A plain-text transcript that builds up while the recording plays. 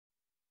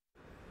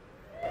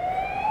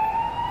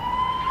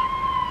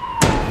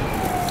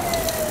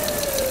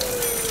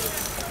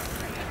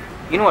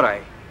You know what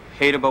I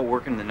hate about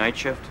working the night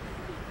shift?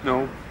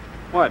 No.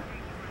 What?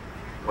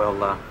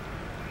 Well,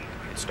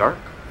 it's dark.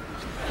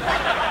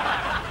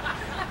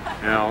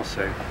 Yeah, I'll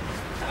say.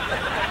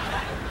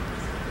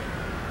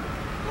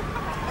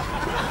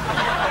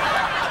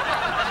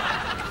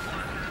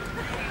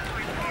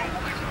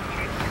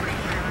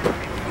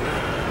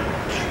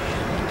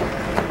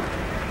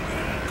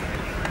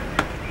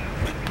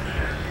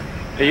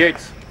 Hey,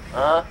 Yates.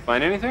 Huh?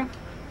 Find anything?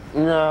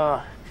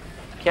 No.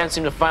 Can't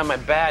seem to find my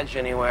badge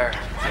anywhere.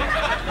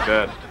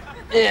 Good.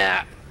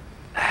 Yeah.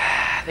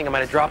 I think I might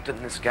have dropped it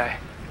in this guy.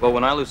 Well,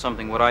 when I lose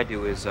something, what I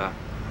do is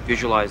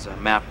visualize a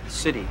map of the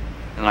city,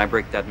 and I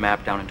break that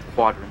map down into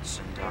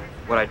quadrants. And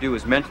what I do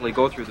is mentally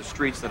go through the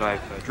streets that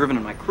I've driven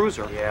in my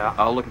cruiser,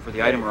 looking for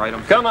the item or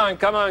items. Come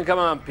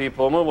on,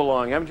 people. Move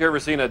along. Haven't you ever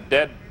seen a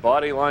dead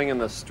body lying in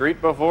the street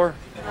before?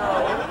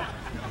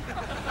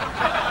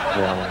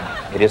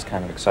 Well, it is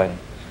kind of exciting.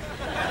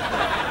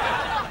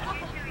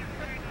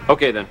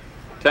 Okay, then.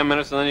 10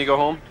 minutes and then you go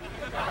home?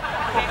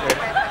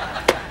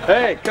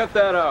 Hey, cut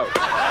that out.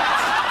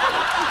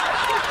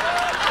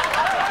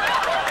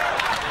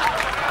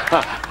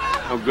 Huh.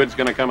 No good's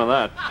gonna come of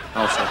that.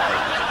 Also,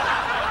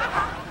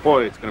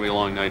 Boy, it's gonna be a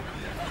long night.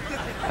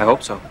 I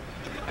hope so.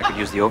 I could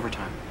use the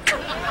overtime.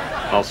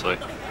 I'll say.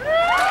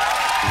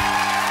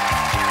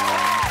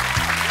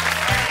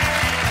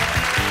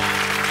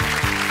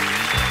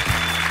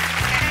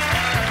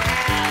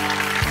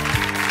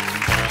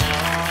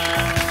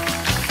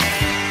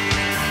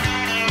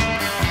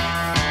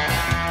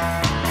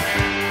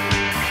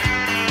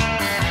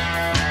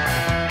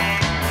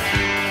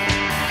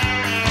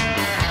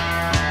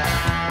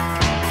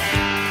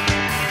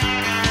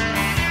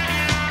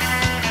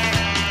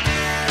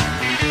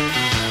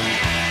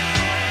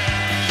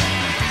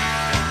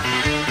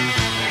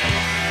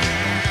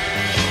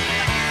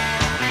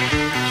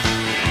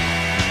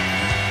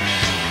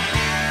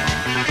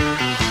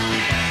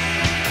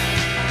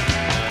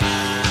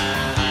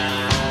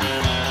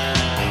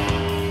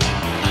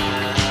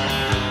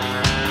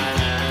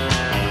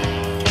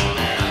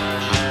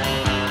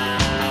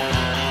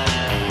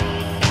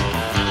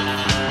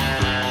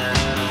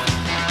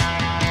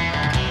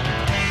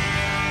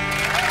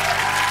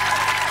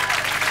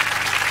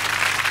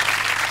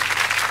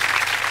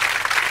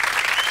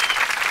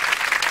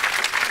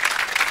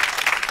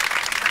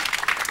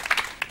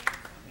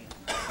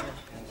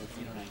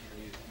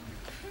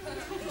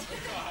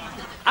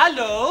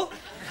 Hello.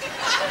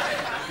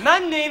 My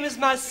name is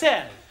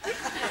Marcel.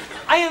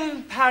 I am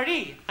in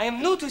Paris. I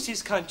am new to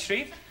this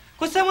country.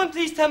 Could someone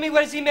please tell me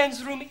where the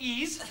men's room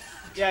is?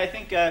 Yeah, I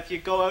think if you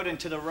go out and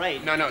to the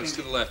right. No, it's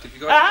to the left. If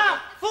you go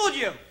Aha! Fooled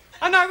you.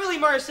 I'm not really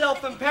Marcel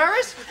from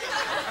Paris.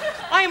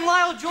 I am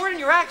Lyle Jordan,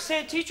 your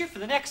accent teacher for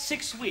the next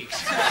 6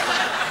 weeks.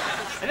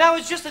 And that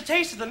was just a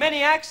taste of the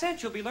many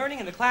accents you'll be learning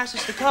in the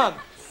classes to come,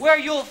 where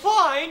you'll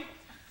find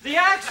the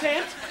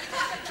accent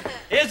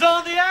is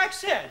on the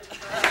accent.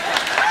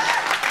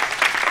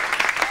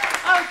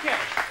 Okay,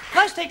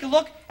 let's take a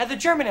look at the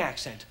German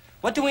accent.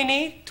 What do we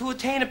need to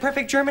attain a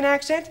perfect German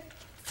accent?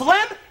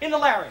 Phlegm in the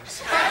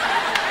larynx.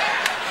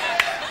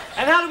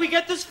 And how do we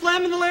get this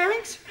phlegm in the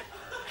larynx?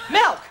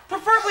 Milk,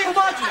 preferably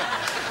homogeneous.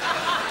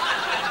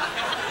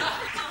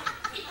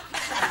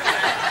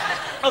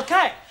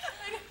 Okay,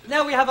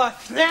 now we have our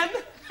phlegm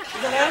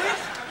in the larynx.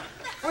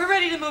 We're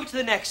ready to move to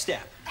the next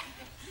step.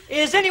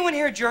 Is anyone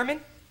here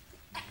German?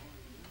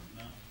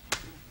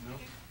 No.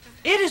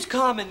 It is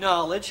common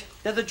knowledge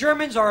that the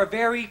Germans are a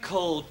very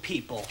cold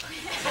people.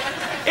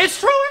 It's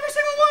true, every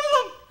single one of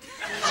them.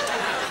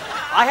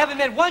 I haven't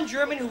met one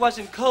German who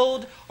wasn't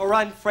cold or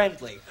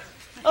unfriendly.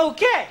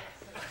 Okay,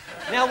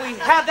 now we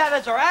have that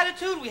as our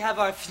attitude. We have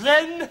our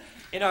phlegm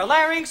in our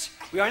larynx.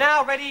 We are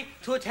now ready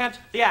to attempt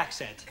the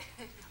accent.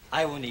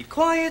 I will need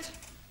quiet.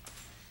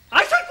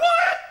 I said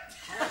quiet!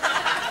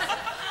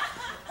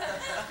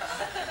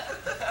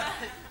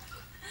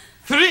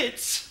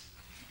 Fritz,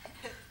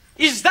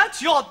 is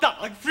that your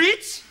dog,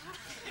 Fritz?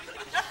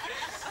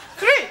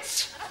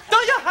 Fritz, do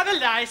you have a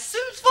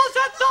license for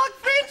that dog,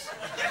 Fritz?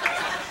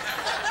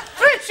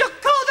 Fritz, you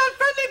cold,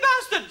 unfriendly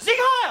bastard! Sing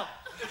Heil!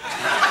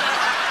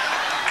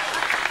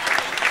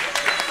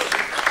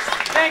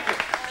 Thank you.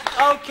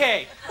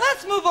 Okay,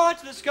 let's move on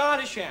to the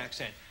Scottish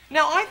accent.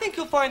 Now, I think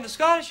you'll find the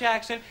Scottish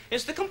accent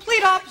is the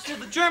complete opposite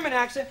of the German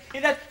accent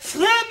in that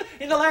phlegm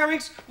in the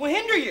larynx will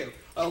hinder you.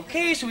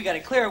 Okay, so we got to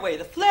clear away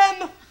the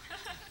phlegm.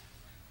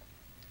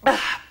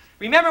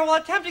 Remember,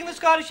 while attempting the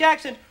Scottish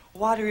accent,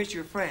 water is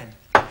your friend.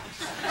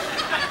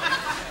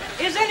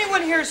 Is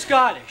anyone here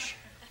Scottish?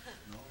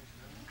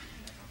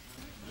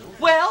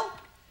 Well,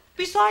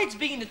 besides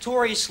being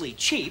notoriously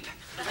cheap,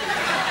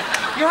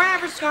 your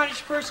average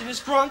Scottish person is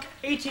drunk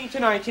 18 to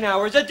 19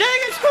 hours a day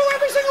in school,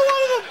 every single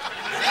one of them.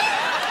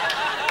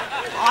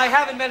 I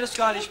haven't met a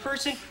Scottish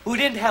person who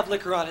didn't have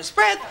liquor on his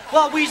breath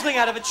while weaseling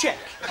out of a check.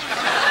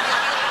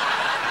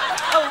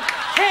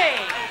 Okay.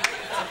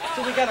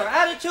 So we got our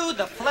attitude,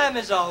 the phlegm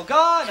is all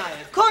gone. I,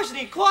 of course,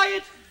 need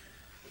quiet.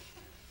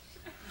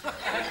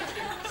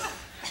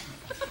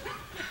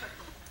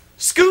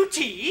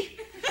 Scooty.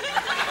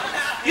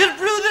 Your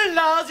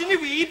brother-in-law's in a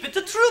wee bit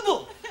of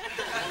trouble.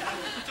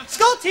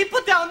 Scotty,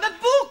 put down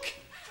that book.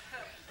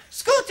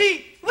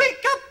 Scotty,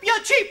 wake up, you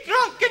cheap,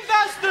 drunken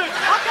bastard.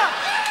 Wake up.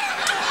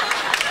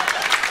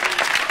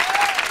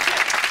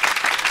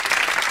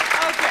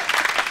 Okay.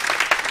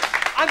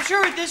 I'm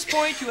sure at this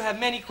point you have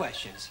many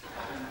questions.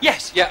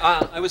 Yes?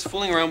 Yeah, I was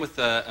fooling around with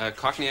a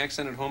Cockney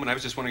accent at home, and I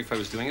was just wondering if I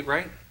was doing it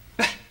right.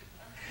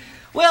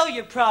 Well,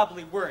 you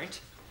probably weren't.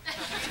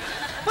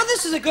 Well,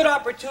 this is a good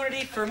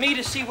opportunity for me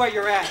to see where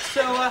you're at.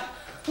 So,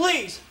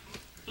 please,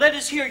 let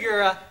us hear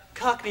your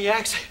Cockney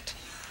accent.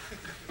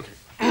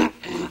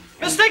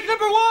 Mistake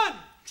number 1.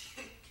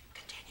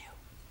 Continue.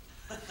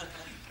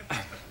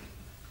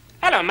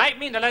 Hello, mate.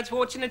 Me and the lads were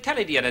watching the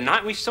telly the other night,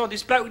 and we saw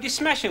this bloke with this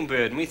smashing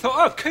bird, and we thought,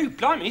 oh, cool,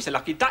 blimey, he's a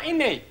lucky duck, isn't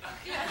he?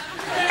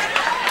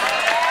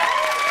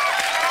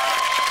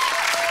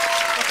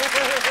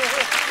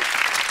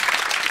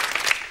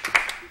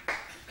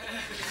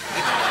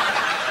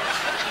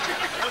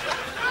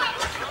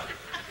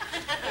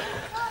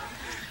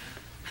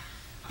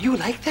 You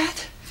like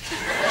that?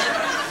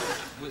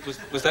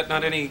 Was that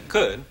not any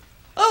good?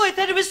 Oh, I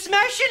thought it was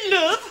smashing,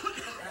 love.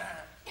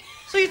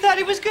 So you thought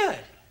he was good?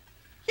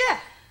 Yeah,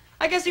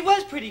 I guess he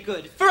was pretty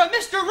good. For a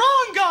Mr.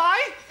 Wrong guy.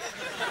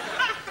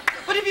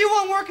 But if you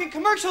won't work in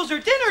commercials or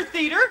dinner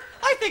theater,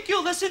 I think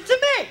you'll listen to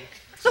me.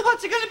 So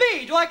what's it gonna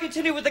be? Do I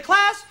continue with the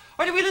class,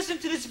 or do we listen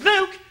to this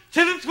bloke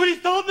tell us what he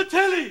saw on the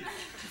telly?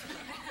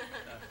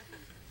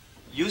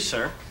 You,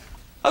 sir.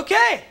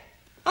 Okay,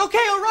 all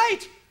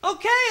right.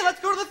 Okay,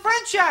 let's go to the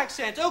French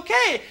accent.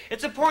 Okay,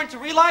 it's important to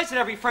realize that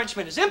every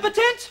Frenchman is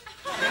impotent.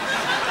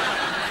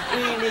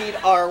 We need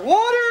our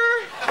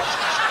water.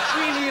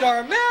 We need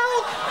our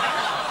milk.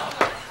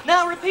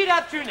 Now repeat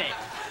after me.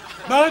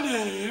 My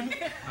name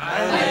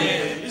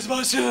is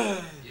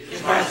Marcel.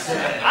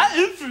 I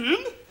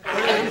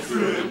am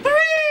from Paris.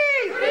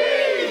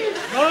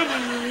 My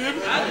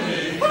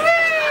name.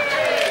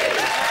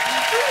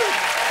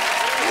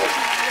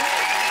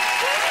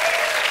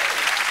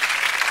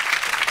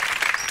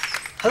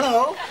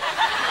 Hello?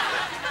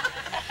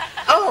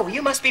 Oh,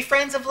 you must be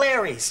friends of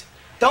Larry's.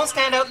 Don't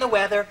stand out in the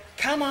weather.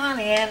 Come on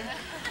in.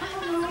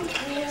 Come on,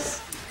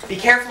 Chris. Be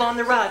careful on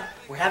the rug.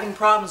 We're having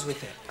problems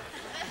with it.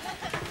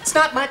 It's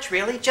not much,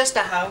 really. Just a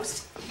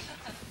house.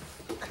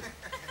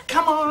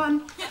 Come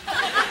on.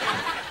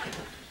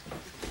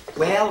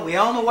 Well, we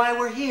all know why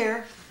we're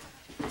here.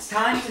 It's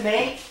time to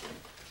make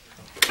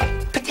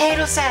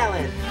potato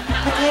salad.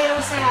 Potato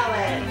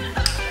salad.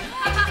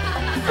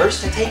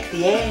 First, I take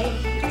the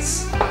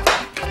eggs.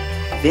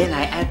 Then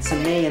I add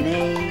some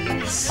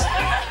mayonnaise,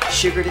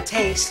 sugar to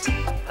taste,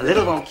 a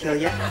little won't kill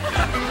ya.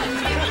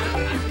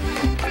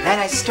 Then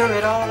I stir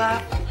it all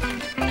up.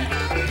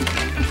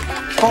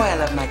 Boy, I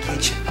love my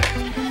kitchen,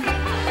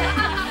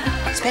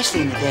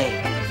 especially in the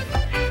day.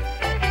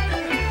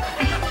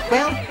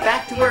 Well,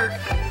 back to work.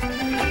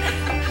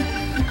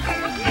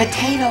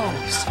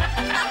 Potatoes.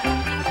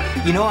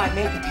 You know, I've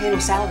made potato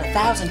salad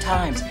 1,000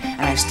 times,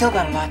 and I've still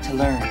got a lot to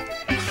learn.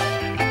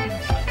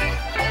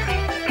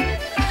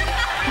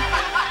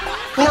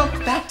 Well,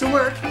 back to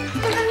work.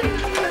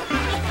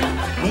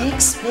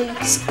 Mix,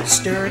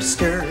 stir,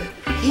 stir.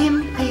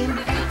 Him,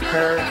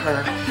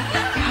 her.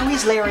 How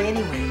is Larry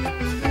anyway?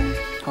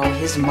 Oh,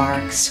 his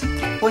marks.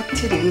 What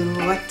to do.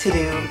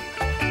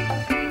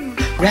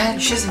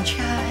 Radishes and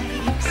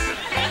chives.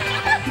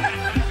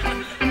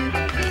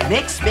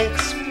 Mix,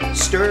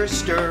 stir,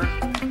 stir.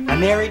 I'm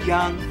married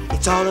young,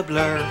 it's all a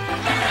blur.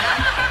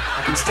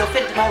 I can still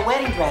fit into my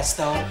wedding dress,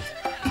 though.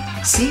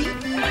 See?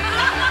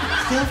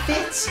 Still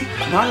fits.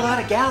 Not a lot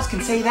of gals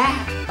can say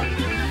that.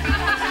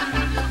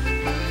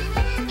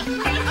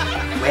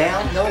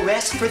 Well, no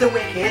rest for the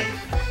wicked.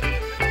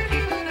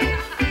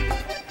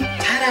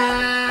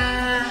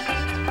 Ta-da!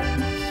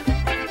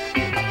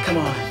 Come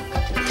on,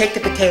 take the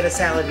potato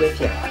salad with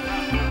you.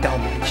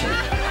 Don't mention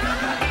it.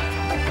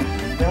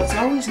 Well, it's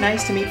always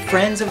nice to meet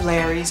friends of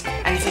Larry's,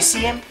 and if you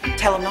see him,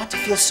 tell him not to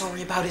feel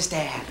sorry about his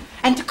dad.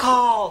 And to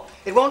call.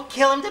 It won't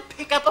kill him to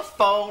pick up a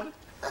phone.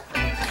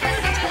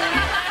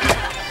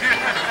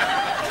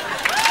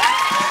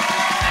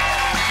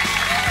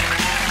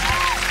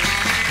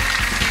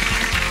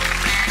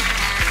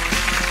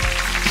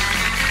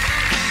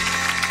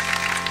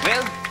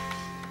 Well,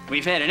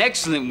 we've had an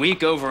excellent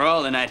week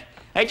overall, and I'd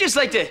just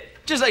like to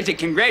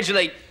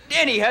congratulate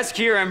Danny Husk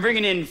here on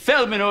bringing in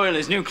Feldman Oil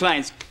as new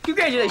clients.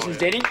 Congratulations,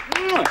 Danny.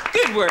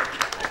 Good work.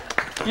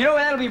 You know,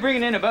 that'll be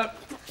bringing in about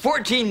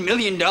 $14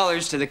 million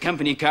to the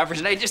company coffers,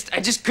 and I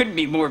just couldn't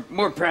be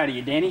more proud of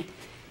you, Danny.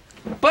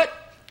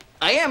 But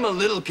I am a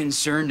little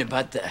concerned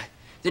about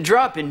the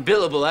drop in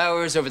billable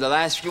hours over the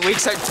last few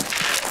weeks.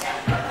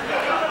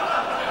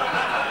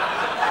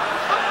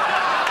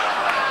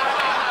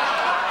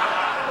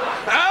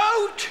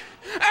 Out,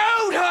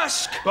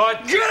 Husk!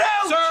 But, get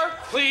out! Sir,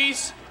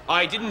 please.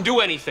 I didn't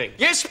do anything.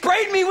 You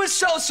sprayed me with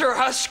seltzer,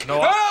 Husk.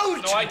 No,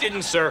 out! No, I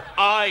didn't, sir.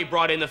 I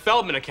brought in the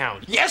Feldman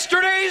account.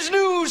 Yesterday's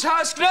news,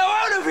 Husk. Now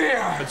out of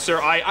here! But,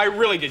 sir, I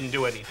really didn't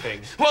do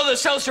anything. Well, the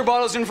seltzer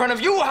bottle's in front of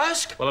you,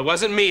 Husk. Well, it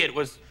wasn't me. It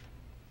was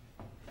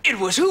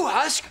who,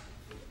 Husk?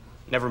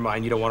 Never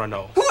mind, you don't want to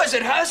know. Who was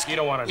it, Husk? You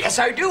don't want to know. Yes,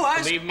 I do,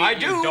 Husk. Believe me, I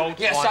do. you don't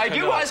Yes, want I to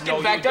do, know. Husk. No,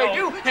 In fact, you I don't.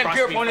 do. In Trust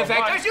pure me point of for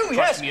fact, I once. do. Trust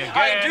Yes, me again.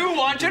 I do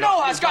want to No, know,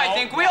 you Husk. I don't.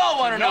 think we all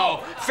want to No.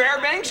 know.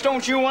 Fairbanks,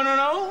 don't you want to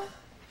know?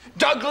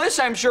 Douglas,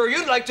 I'm sure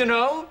you'd like to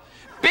know.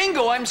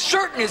 Bingo, I'm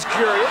certain is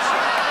curious.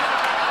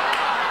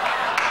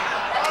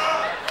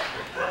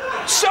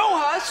 So,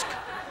 Husk,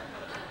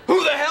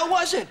 who the hell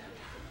was it?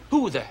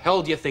 Who the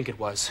hell do you think it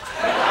was?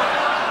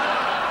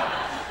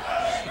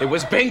 It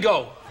was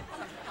Bingo.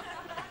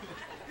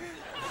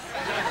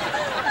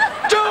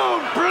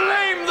 Don't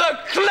blame the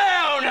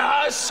clown,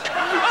 Husk!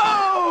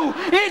 Oh,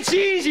 it's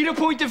easy to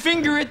point the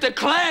finger at the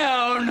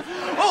clown.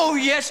 Oh,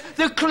 yes,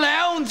 the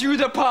clown threw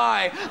the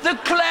pie. The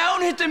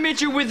clown hit the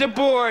midget with the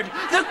board.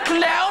 The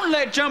clown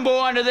let Jumbo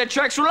onto the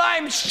tracks. Well,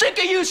 I'm sick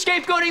of you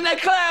scapegoating the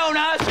clown,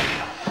 Husk.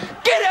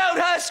 Get out,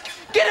 Husk!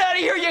 Get out of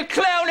here, you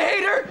clown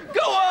hater!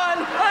 Go on!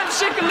 I'm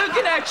sick of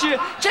looking at you!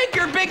 Take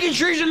your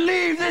bigotries and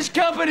leave this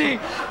company!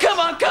 Come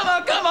on, come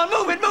on, come on!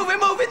 Move it, move it,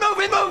 move it, move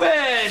it, move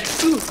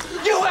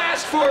it! You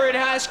asked for it,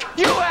 Husk!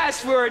 You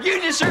asked for it!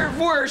 You deserve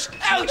worse!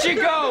 Out you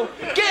go!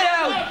 Get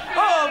out!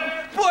 Oh,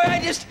 boy, I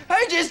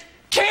just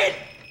can't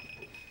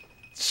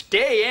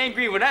stay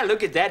angry when I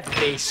look at that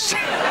face.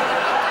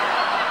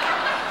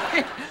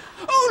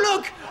 Oh,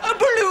 look! A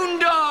balloon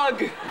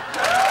dog!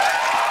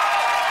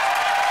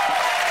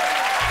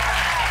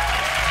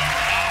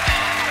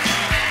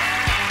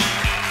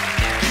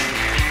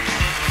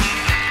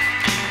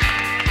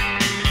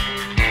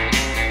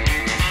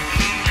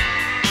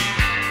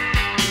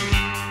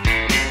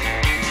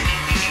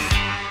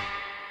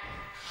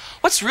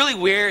 What's really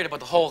weird about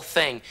the whole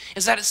thing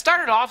is that it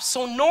started off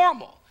so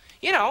normal.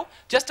 You know,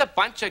 just a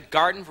bunch of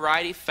garden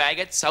variety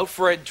faggots out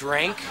for a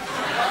drink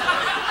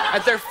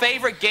at their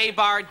favorite gay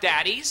bar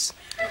daddies.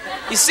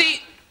 You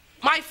see,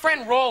 my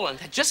friend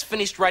Roland had just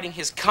finished writing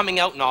his coming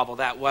out novel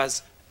that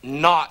was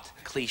not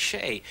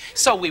cliche,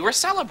 so we were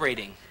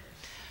celebrating.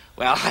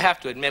 Well, I have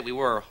to admit we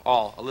were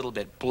all a little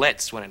bit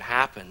blitzed when it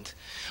happened.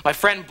 My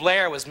friend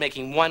Blair was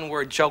making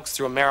one-word jokes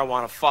through a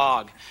marijuana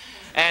fog,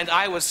 and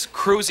I was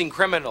cruising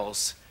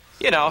criminals.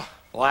 You know,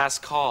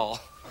 last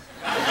call.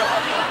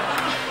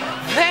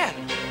 Then,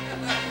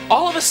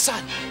 all of a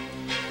sudden,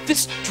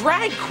 this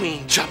drag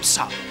queen jumps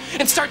up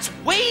and starts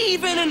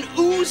waving an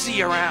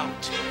Uzi around.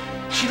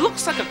 She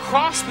looks like a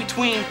cross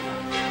between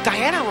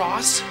Diana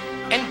Ross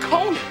and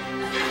Conan.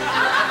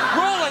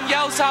 Roland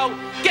yells out,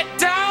 "Get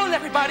down,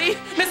 everybody!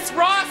 Miss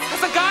Ross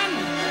has a gun!"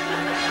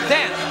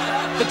 Then,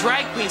 the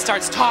drag queen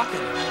starts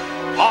talking.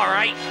 "All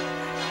right.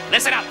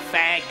 Listen up,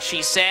 fag,"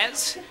 she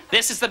says.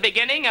 "This is the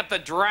beginning of the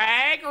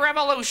drag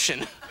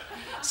revolution."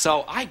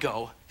 So I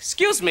go,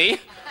 "Excuse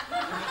me,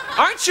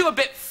 aren't you a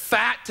bit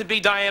fat to be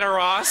Diana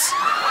Ross?"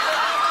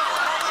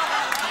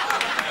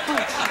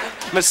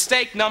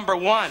 Mistake number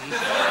one.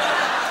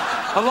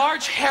 A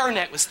large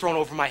hairnet was thrown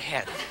over my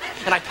head,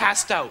 and I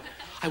passed out.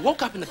 I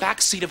woke up in the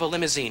back seat of a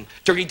limousine.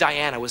 Dirty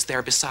Diana was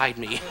there beside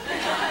me.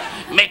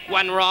 "Make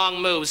one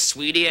wrong move,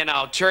 sweetie, and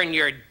I'll turn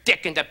your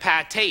dick into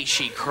pate,"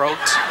 she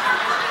croaked.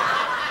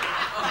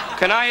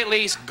 "Can I at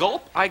least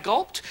gulp?" I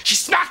gulped. She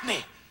smacked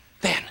me.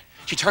 Then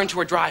she turned to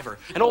her driver,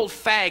 an old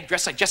fag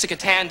dressed like Jessica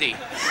Tandy,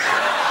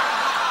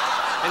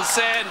 and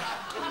said,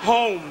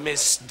 "Home,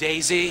 Miss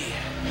Daisy."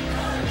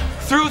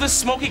 Through the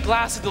smoky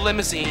glass of the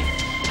limousine,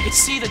 I could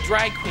see the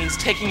drag queens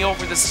taking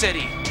over the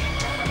city.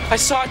 I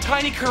saw a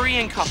tiny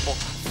Korean couple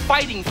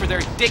fighting for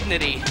their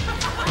dignity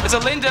as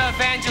Linda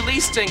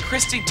Evangelista and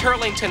Christy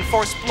Turlington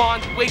forced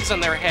blonde wigs on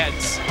their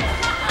heads.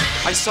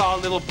 I saw a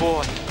little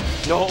boy,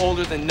 no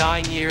older than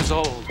 9 years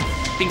old,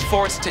 being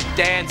forced to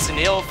dance in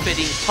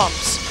ill-fitting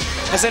pumps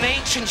as an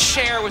ancient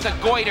Cher with a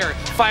goiter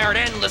fired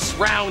endless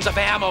rounds of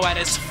ammo at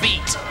his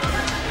feet.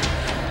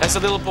 As the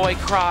little boy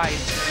cried,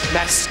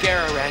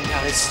 mascara ran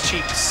down his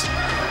cheeks.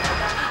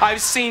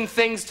 I've seen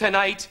things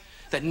tonight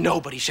that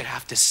nobody should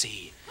have to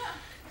see.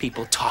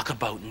 People talk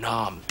about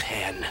Phnom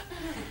Penh.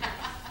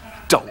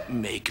 Don't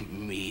make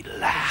me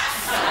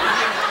laugh.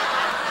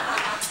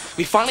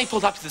 We finally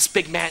pulled up to this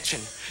big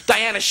mansion.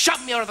 Diana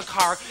shoved me out of the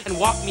car and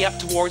walked me up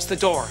towards the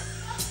door.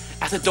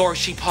 At the door,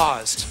 she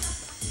paused.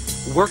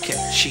 "Work it,"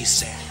 she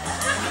said.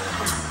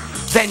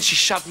 Then she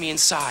shoved me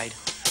inside.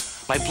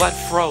 My blood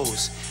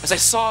froze as I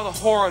saw the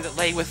horror that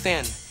lay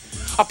within.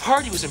 A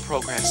party was in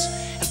progress,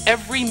 and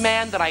every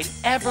man that I'd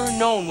ever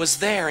known was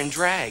there in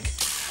drag.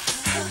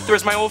 There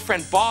was my old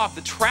friend Bob,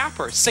 the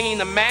trapper, singing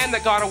 "The Man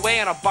That Got Away"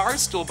 on a bar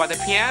stool by the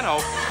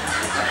piano.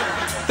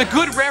 The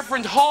good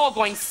Reverend Hall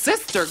going,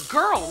 "Sister,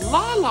 girl,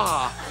 la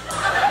la."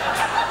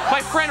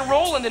 My friend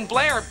Roland and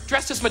Blair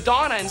dressed as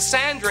Madonna and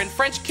Sandra and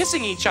French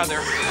kissing each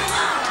other.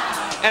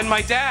 And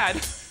my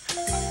dad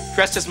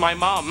dressed as my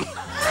mom.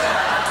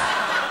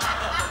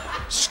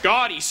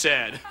 "Scott," he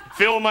said,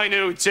 "feel my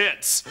new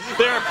tits.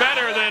 They're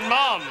better than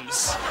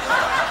Mom's."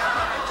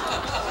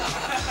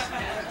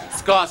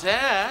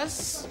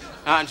 Scottess,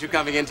 aren't you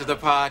coming into the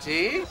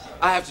party?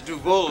 I have to do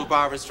full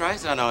Barbra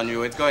Streisand on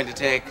you. It's going to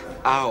take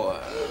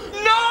hours.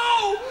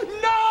 No!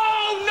 No!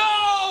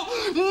 No!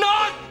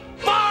 Not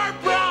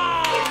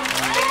Barbara!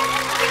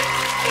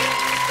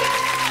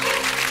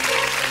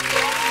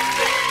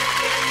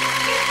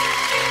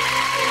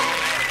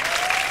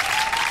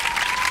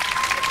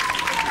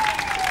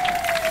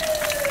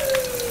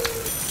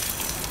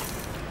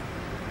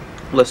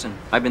 Listen,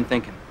 I've been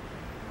thinking.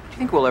 Do you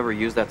think we'll ever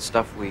use that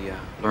stuff we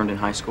learned in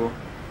high school?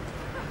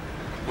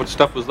 What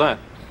stuff was that?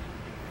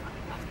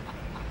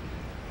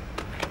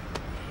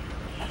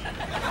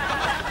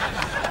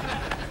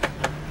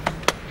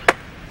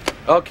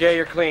 Okay,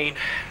 you're clean.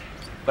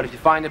 But if you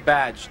find a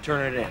badge,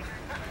 turn it in.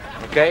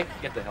 Okay?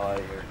 Get the hell out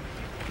of here.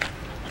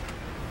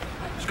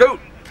 Scoot!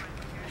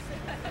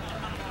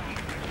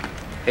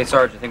 Hey,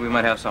 Sarge, I think we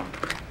might have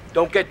something.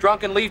 Don't get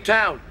drunk and leave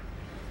town.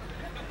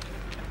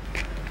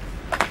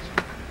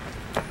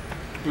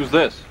 Who's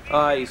this?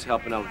 He's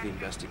helping out with the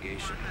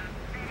investigation.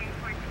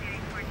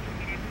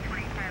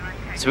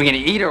 So we gonna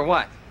eat or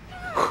what?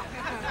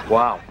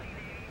 Wow.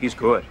 He's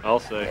good. I'll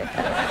say.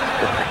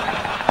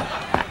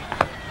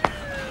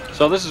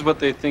 So this is what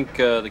they think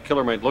the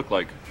killer might look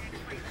like.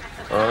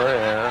 Oh,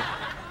 yeah.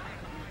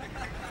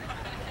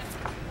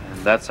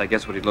 And that's, I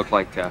guess, what he'd look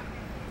like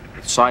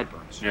with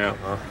sideburns. Yeah.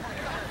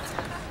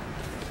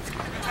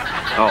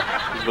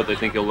 Oh, this is what they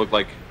think he'll look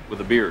like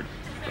with a beard.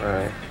 All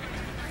right.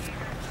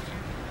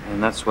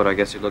 And that's what I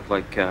guess he'd look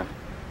like if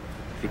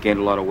he gained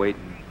a lot of weight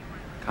and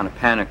kind of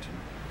panicked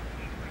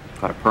and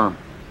got a perm.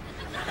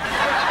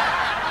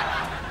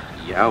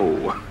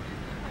 Yow.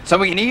 So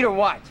we can eat or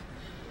what?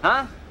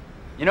 Huh?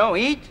 You know,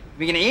 eat?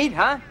 We gonna eat,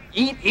 huh?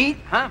 Eat,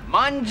 huh?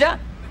 Manja?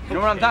 You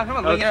know what I'm talking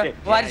about? Okay.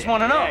 Well, I just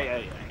want to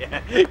know.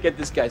 Yeah. Get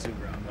this guy some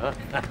grub,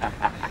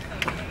 huh?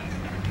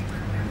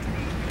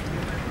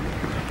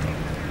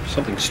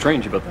 Something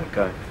strange about that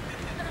guy.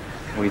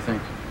 What do you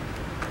think?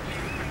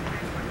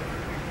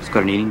 He's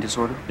got an eating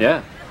disorder?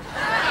 Yeah.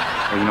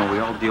 Well, you know, we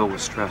all deal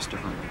with stress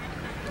differently.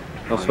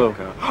 How so? Like,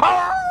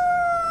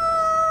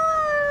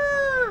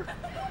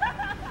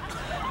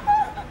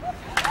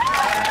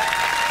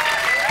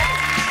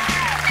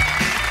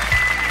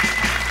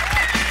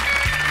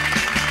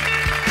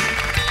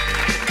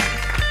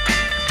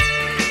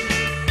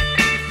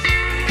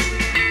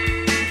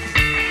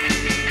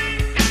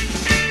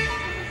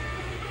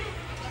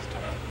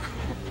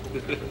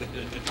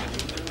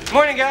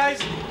 Morning, guys.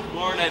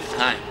 Morning.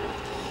 Hi.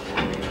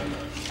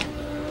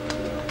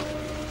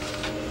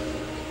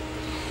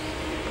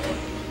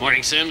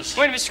 Morning, Sims.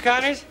 Morning, Mr.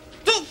 Connors.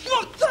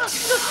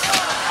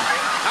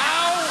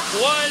 How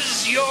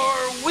was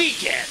your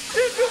weekend?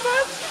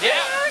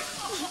 Yeah.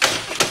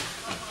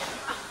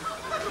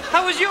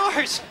 How was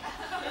yours?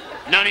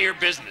 None of your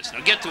business.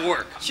 Now get to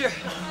work. Sure.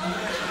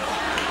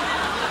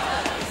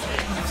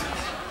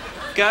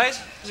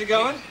 Guys, is it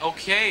going?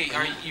 Okay,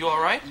 are you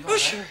all right? Oh,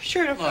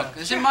 sure. No problem. Look,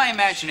 is it my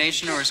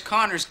imagination or is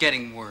Connors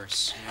getting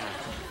worse?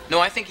 no,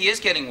 I think he is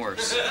getting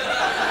worse.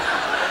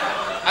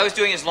 I was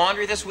doing his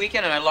laundry this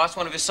weekend and I lost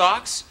one of his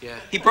socks. Yeah.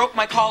 He broke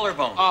my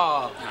collarbone.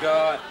 Oh,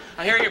 God.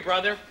 I hear you,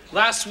 brother.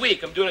 Last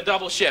week, I'm doing a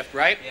double shift,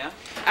 right? Yeah.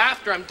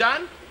 After I'm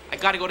done, I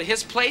gotta go to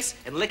his place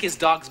and lick his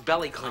dog's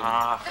belly clean.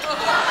 Yeah,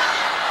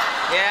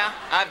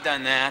 I've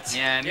done that.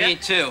 Yeah, me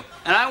too.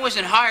 And I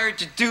wasn't hired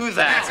to do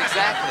that. That's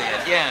exactly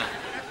it, yeah.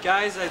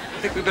 Guys, I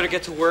think we better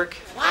get to work.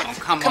 What? Oh,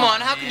 come on,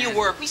 on, how can man. you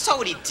work? We saw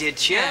what he did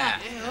to you. Yeah.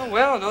 Oh,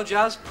 well, no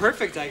job's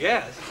perfect, I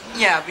guess.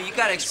 Yeah, but you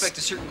gotta expect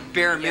a certain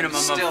bare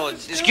minimum Still,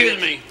 of... Excuse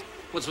me.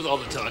 What's with all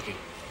the talking?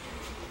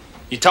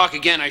 You talk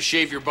again, I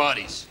shave your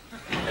bodies.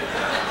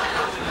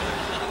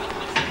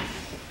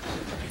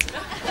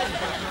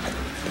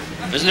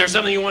 Isn't there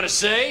something you want to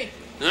say?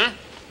 Huh?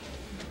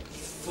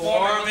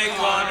 Foreman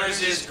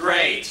Connors is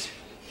great.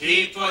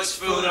 He puts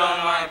food on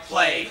my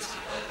plate.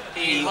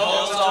 He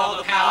holds all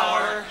the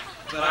power,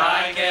 but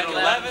I get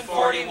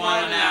 $11.41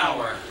 an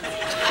hour.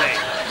 Hey.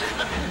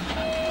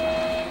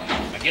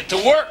 I get to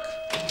work.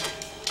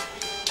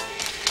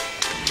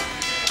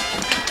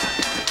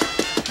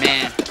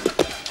 Man,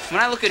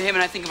 when I look at him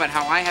and I think about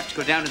how I have to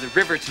go down to the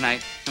river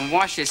tonight and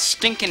wash his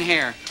stinking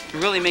hair, it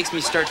really makes me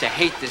start to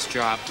hate this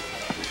job.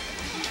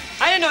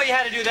 I didn't know you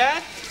had to do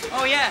that.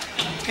 Oh, yeah.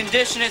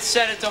 Condition it,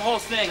 set it, the whole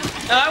thing.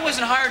 No, I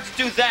wasn't hired to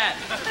do that.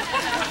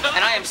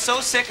 And I am so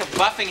sick of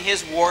buffing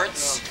his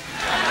warts.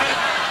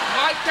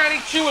 Why can't he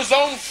chew his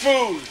own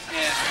food?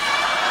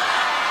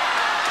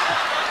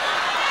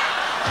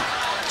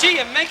 Gee,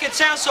 you make it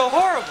sound so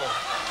horrible.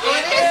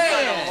 It is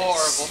kind of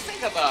horrible.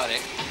 Think about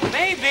it.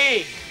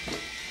 Maybe.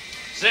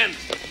 Sims,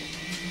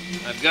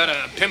 I've got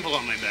a pimple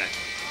on my back.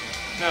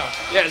 No.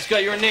 Yeah, it's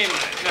got your name on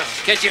it. No.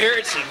 Can't you hear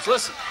it, Sims?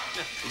 Listen.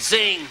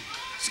 Sing.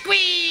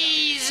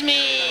 Squeeze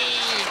me.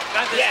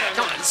 Not this Yeah, time.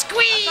 come on. That's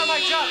not my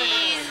job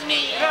anymore.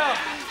 me. No.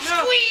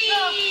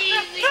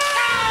 Squeeze me.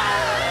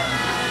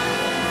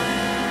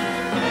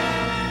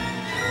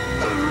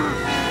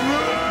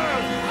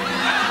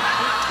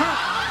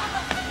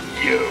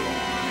 You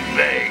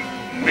make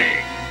me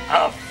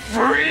a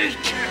freak.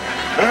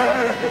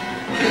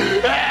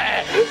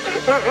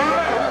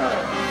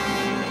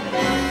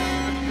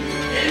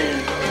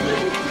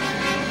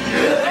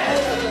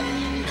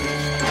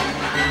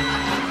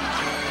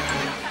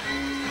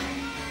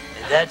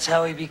 And that's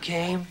how he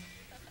became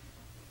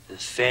the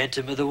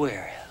Phantom of the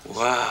Warehouse.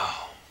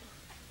 Wow.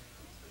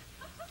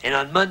 And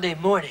on Monday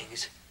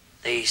mornings,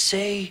 they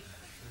say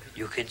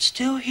you can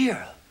still hear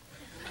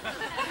him.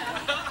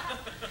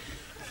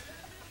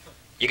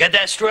 You got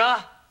that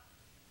straw?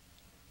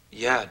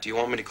 Yeah, do you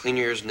want me to clean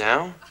your ears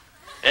now?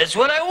 That's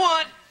what I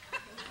want.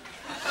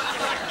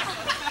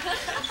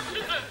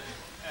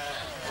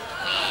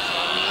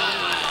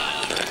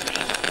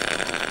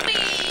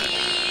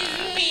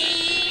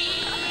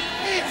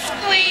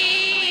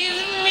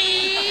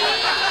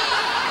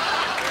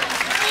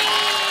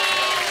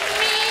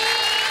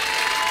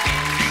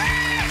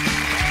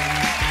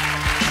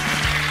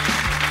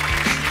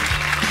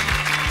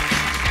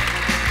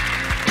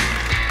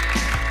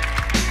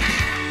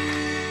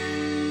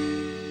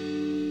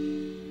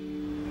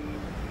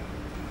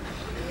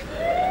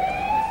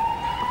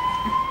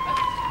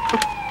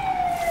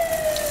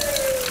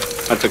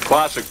 That's a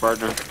classic,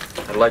 partner.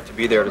 I'd like to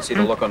be there to see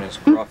the look on his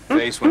gruff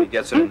face when he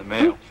gets it in the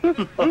mail.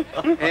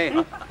 Hey,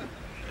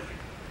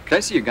 can I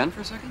see your gun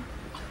for a second?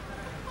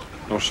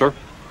 No, sir.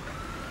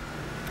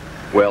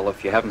 Well,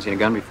 if you haven't seen a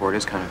gun before, it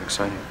is kind of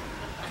exciting.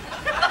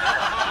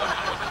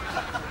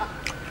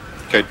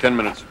 Okay, 10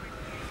 minutes.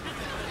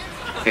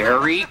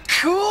 Very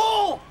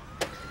cool!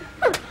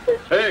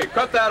 Hey,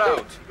 cut that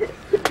out.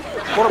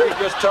 What did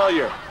we just tell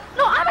you?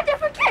 No, I'm a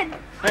different kid.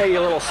 Hey, you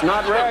little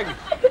snot rag.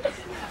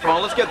 Come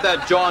on, let's get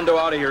that John Doe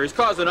out of here. He's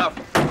caused enough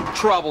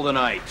trouble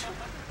tonight.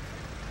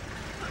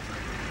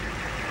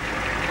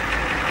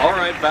 All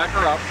right, back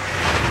her up.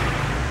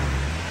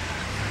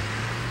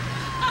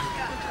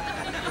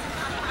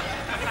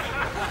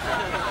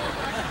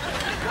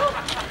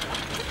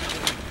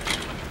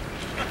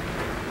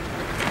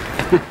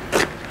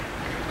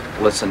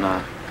 Listen,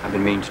 I've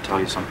been meaning to tell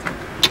you something.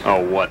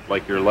 Oh, what?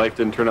 Like your life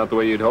didn't turn out the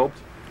way you'd hoped?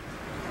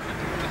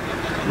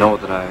 Know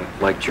that I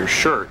liked your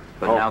shirt,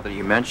 but now that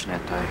you mention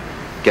it, I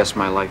guess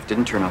my life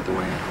didn't turn out the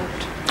way I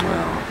hoped.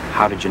 Well,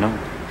 how did you know?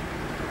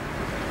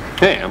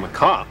 Hey, I'm a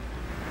cop.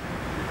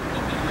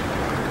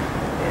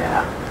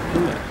 Yeah.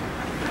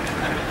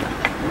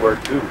 You were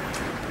too.